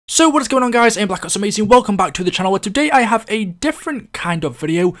So what is going on, guys? I'm Black Ops Amazing. Welcome back to the channel, where today I have a different kind of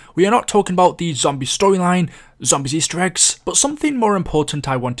video. We are not talking about the zombie storyline, zombies Easter eggs, but something more important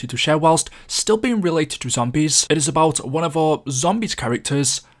I wanted to share whilst still being related to zombies. It is about one of our zombies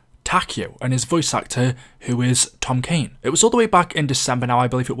characters, Takeo, and his voice actor, who is Tom Kane. It was all the way back in December now, I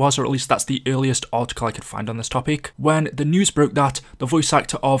believe it was, or at least that's the earliest article I could find on this topic, when the news broke that the voice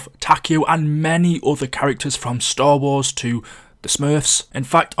actor of Takeo and many other characters from Star Wars to the Smurfs. In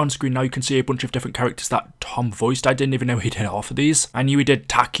fact, on screen now you can see a bunch of different characters that Tom voiced. I didn't even know he did half of these. I knew he did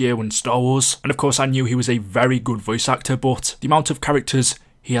Takeo and Star Wars, and of course I knew he was a very good voice actor, but the amount of characters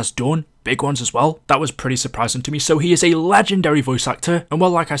he has done, big ones as well, that was pretty surprising to me. So he is a legendary voice actor, and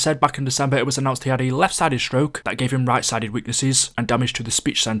well, like I said, back in December it was announced he had a left-sided stroke that gave him right-sided weaknesses and damage to the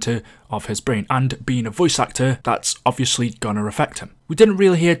speech centre of his brain, and being a voice actor, that's obviously gonna affect him. We didn't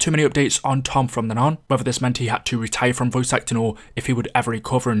really hear too many updates on Tom from then on, whether this meant he had to retire from voice acting or if he would ever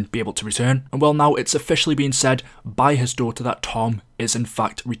recover and be able to return. And well, now it's officially being said by his daughter that Tom is in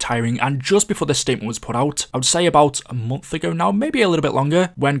fact retiring, and just before this statement was put out, I would say about a month ago now, maybe a little bit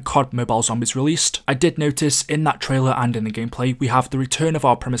longer, when COD Mobile Zombies released, I did notice in that trailer and in the gameplay, we have the return of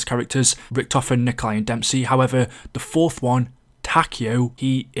our premise characters, Richtofen, Nikolai and Dempsey. However, the fourth one, Takeo,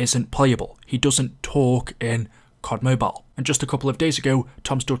 he isn't playable. He doesn't talk in COD Mobile. And just a couple of days ago,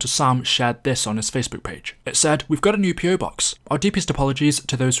 Tom's daughter Sam shared this on his Facebook page. It said, "We've got a new PO box. Our deepest apologies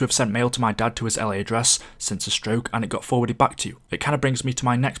to those who have sent mail to my dad to his LA address since a stroke and it got forwarded back to you. It kind of brings me to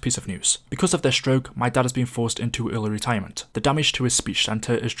my next piece of news. Because of their stroke, my dad has been forced into early retirement. The damage to his speech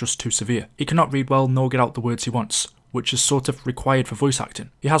centre is just too severe. He cannot read well nor get out the words he wants, which is sort of required for voice acting.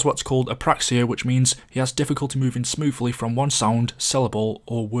 He has what's called apraxia, which means he has difficulty moving smoothly from one sound, syllable,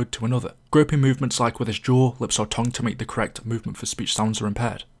 or word to another. Groping movements like with his jaw, lips or tongue to make the correct movement for speech sounds are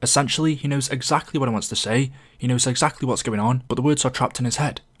impaired. Essentially, he knows exactly what he wants to say, he knows exactly what's going on, but the words are trapped in his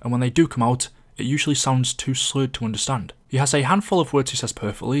head, and when they do come out, it usually sounds too slurred to understand. He has a handful of words he says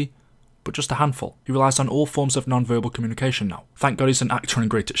perfectly, but just a handful. He relies on all forms of non-verbal communication now. Thank God he's an actor and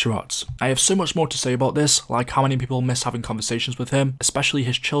great at charades." I have so much more to say about this, like how many people miss having conversations with him, especially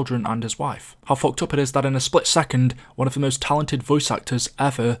his children and his wife. How fucked up it is that in a split second, one of the most talented voice actors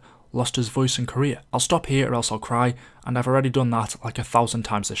ever lost his voice and career. I'll stop here or else I'll cry, and I've already done that like 1,000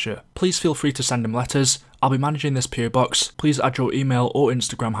 times this year. Please feel free to send him letters. I'll be managing this PO box. Please add your email or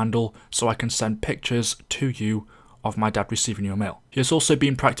Instagram handle so I can send pictures to you of my dad receiving your mail. He has also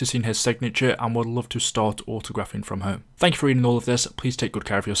been practicing his signature and would love to start autographing from home. Thank you for reading all of this. Please take good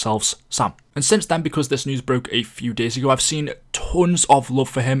care of yourselves, Sam. And since then, because this news broke a few days ago, I've seen tons of love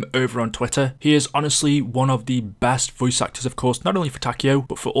for him over on Twitter. He is honestly one of the best voice actors, of course, not only for Takeo,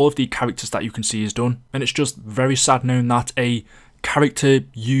 but for all of the characters that you can see he's done. And it's just very sad knowing that a character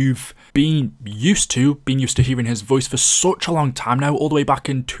you've been used to hearing his voice for such a long time now, all the way back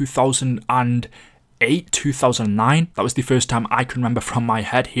in 2009, that was the first time I can remember from my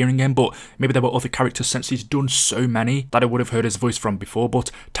head hearing him, but maybe there were other characters since he's done so many that I would have heard his voice from before. But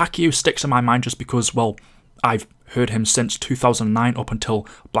Takeo sticks in my mind just because, well, I've heard him since 2009 up until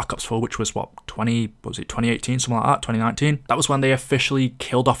Black Ops 4, which was what, 2018, something like that, 2019. That was when they officially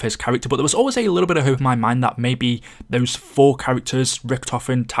killed off his character, but there was always a little bit of hope in my mind that maybe those four characters,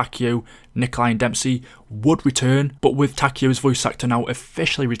 Richtofen, Takeo, Nikolai and Dempsey, would return. But with Takeo's voice actor now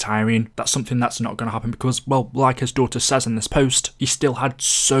officially retiring, that's something that's not going to happen because, well, like his daughter says in this post, he still had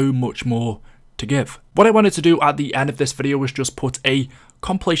so much more to give. What I wanted to do at the end of this video was just put a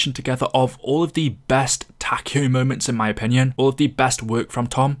compilation together of all of the best Takeo moments in my opinion, all of the best work from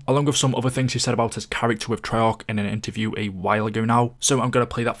Tom, along with some other things he said about his character with Treyarch in an interview a while ago now. So I'm going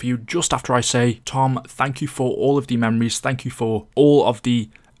to play that for you just after I say, Tom, thank you for all of the memories, thank you for all of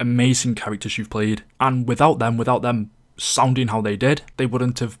the amazing characters you've played, and without them sounding how they did, they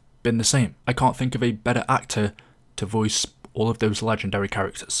wouldn't have been the same. I can't think of a better actor to voice all of those legendary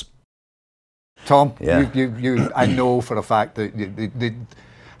characters. Tom, yeah. I know for a fact that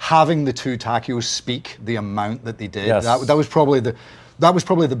having the two Takeos speak the amount that they did, yes. that was probably the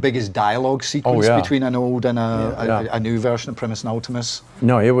biggest dialogue sequence between an old and a new version of Primus and Ultimus.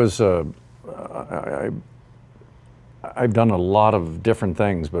 No, it was. I've done a lot of different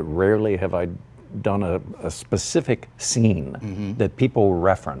things, but rarely have I done a specific scene that people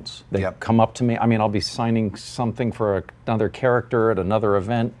reference. They come up to me. I mean, I'll be signing something for another character at another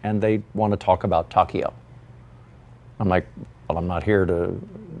event, and they want to talk about Takeo. I'm like, well, I'm not here to.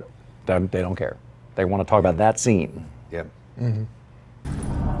 They don't care. They want to talk about that scene. Yep.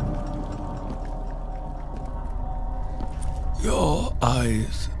 Your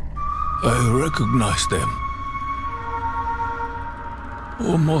eyes, I recognize them.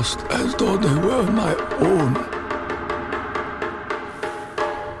 Almost as though they were my own.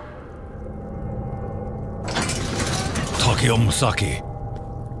 Takeo Masaki.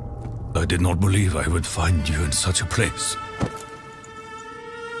 I did not believe I would find you in such a place.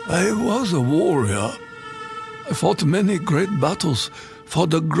 I was a warrior. I fought many great battles for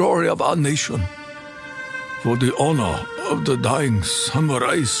the glory of our nation, for the honor of the dying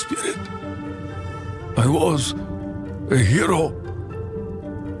samurai spirit. I was a hero.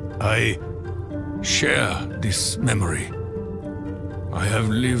 I share this memory. I have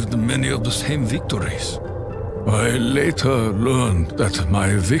lived many of the same victories. I later learned that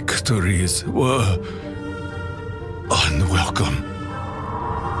my victories were unwelcome.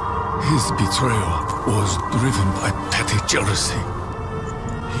 His betrayal was driven by petty jealousy.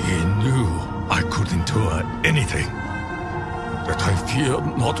 He knew I could endure anything, that I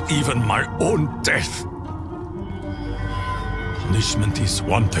feared not even my own death. Punishment is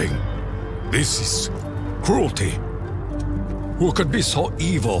one thing. This is cruelty. Who could be so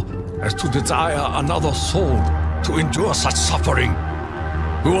evil as to desire another soul to endure such suffering?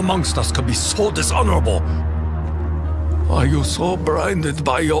 Who amongst us could be so dishonorable? Are you so blinded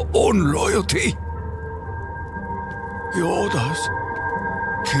by your own loyalty? The orders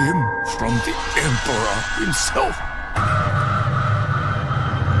came from the Emperor himself.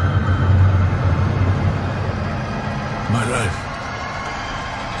 My life,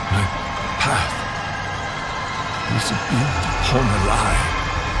 my path, is built upon a lie.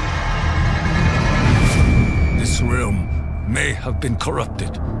 This realm may have been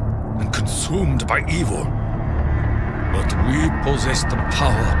corrupted and consumed by evil, but we possess the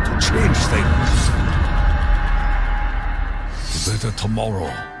power to change things. The better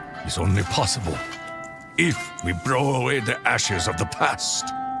tomorrow is only possible if we blow away the ashes of the past.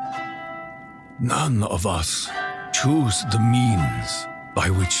 None of us choose the means by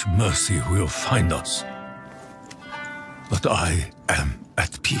which mercy will find us. But I am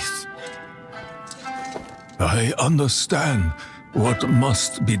at peace. I understand what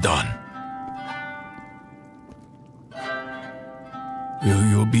must be done. Will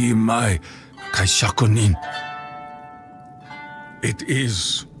you be my kaishakunin? It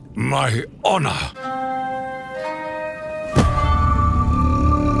is my honor.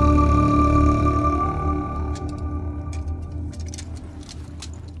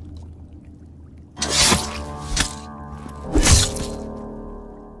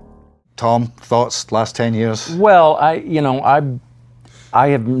 Tom, thoughts, last 10 years? Well, I'm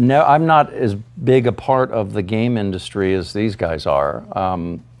not as big a part of the game industry as these guys are.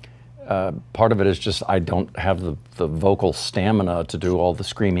 Part of it is just I don't have the vocal stamina to do all the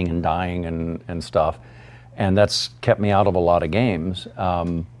screaming and dying and stuff. And that's kept me out of a lot of games.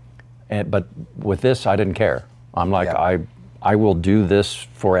 But with this, I didn't care. I'm like, yeah. I will do this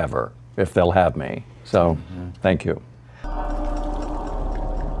forever if they'll have me. So, thank you.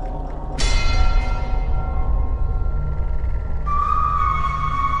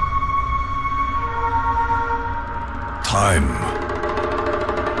 Time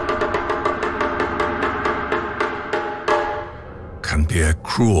can be a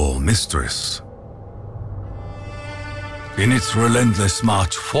cruel mistress. In its relentless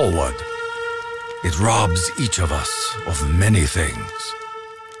march forward, it robs each of us of many things.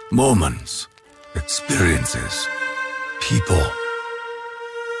 Moments, experiences, people.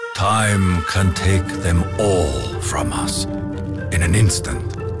 Time can take them all from us in an instant.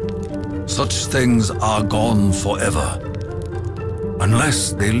 Such things are gone forever,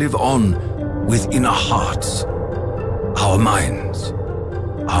 unless they live on within our hearts, our minds,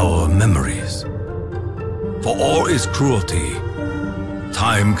 our memories. For all its cruelty,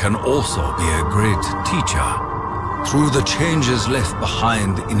 time can also be a great teacher. Through the changes left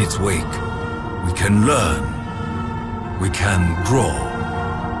behind in its wake, we can learn, we can grow,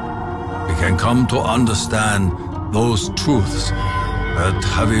 we can come to understand those truths that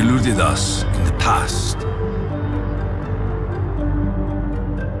have eluded us in the past.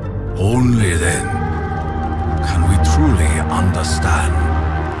 Only then can we truly understand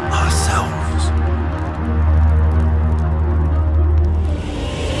ourselves.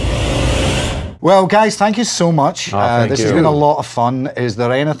 Well, guys, thank you so much. Thank this you. has been a lot of fun. Is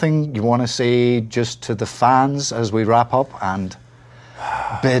there anything you want to say just to the fans as we wrap up and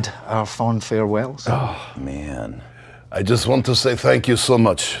bid our fond farewells? Oh, man. I just want to say thank you so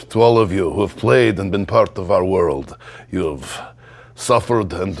much to all of you who have played and been part of our world. You have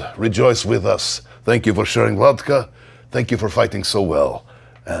suffered and rejoiced with us. Thank you for sharing vodka. Thank you for fighting so well.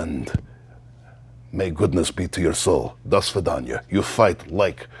 And may goodness be to your soul. Do svidaniya. You fight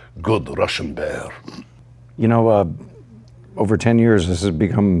like good Russian bear. You know, over 10 years, this has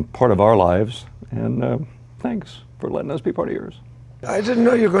become part of our lives. And thanks for letting us be part of yours. I didn't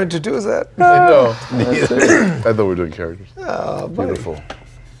know you were going to do that. I know. I thought we were doing characters. Oh, Beautiful.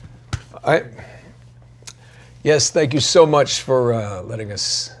 Yes, thank you so much for letting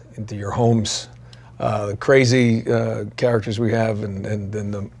us into your homes. The crazy characters we have, and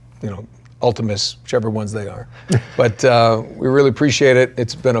then the Ultimus, whichever ones they are. But we really appreciate it.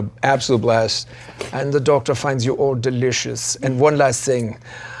 It's been an absolute blast. And the doctor finds you all delicious. And one last thing,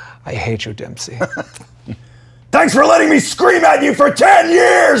 I hate you, Dempsey. Thanks for letting me scream at you for 10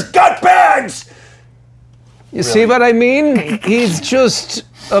 years, gutbags! You see what I mean? He's just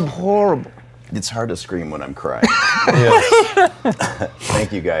abhorrible. It's hard to scream when I'm crying. Yes.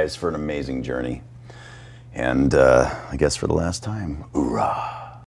 Thank you guys for an amazing journey. And I guess for the last time, hoorah.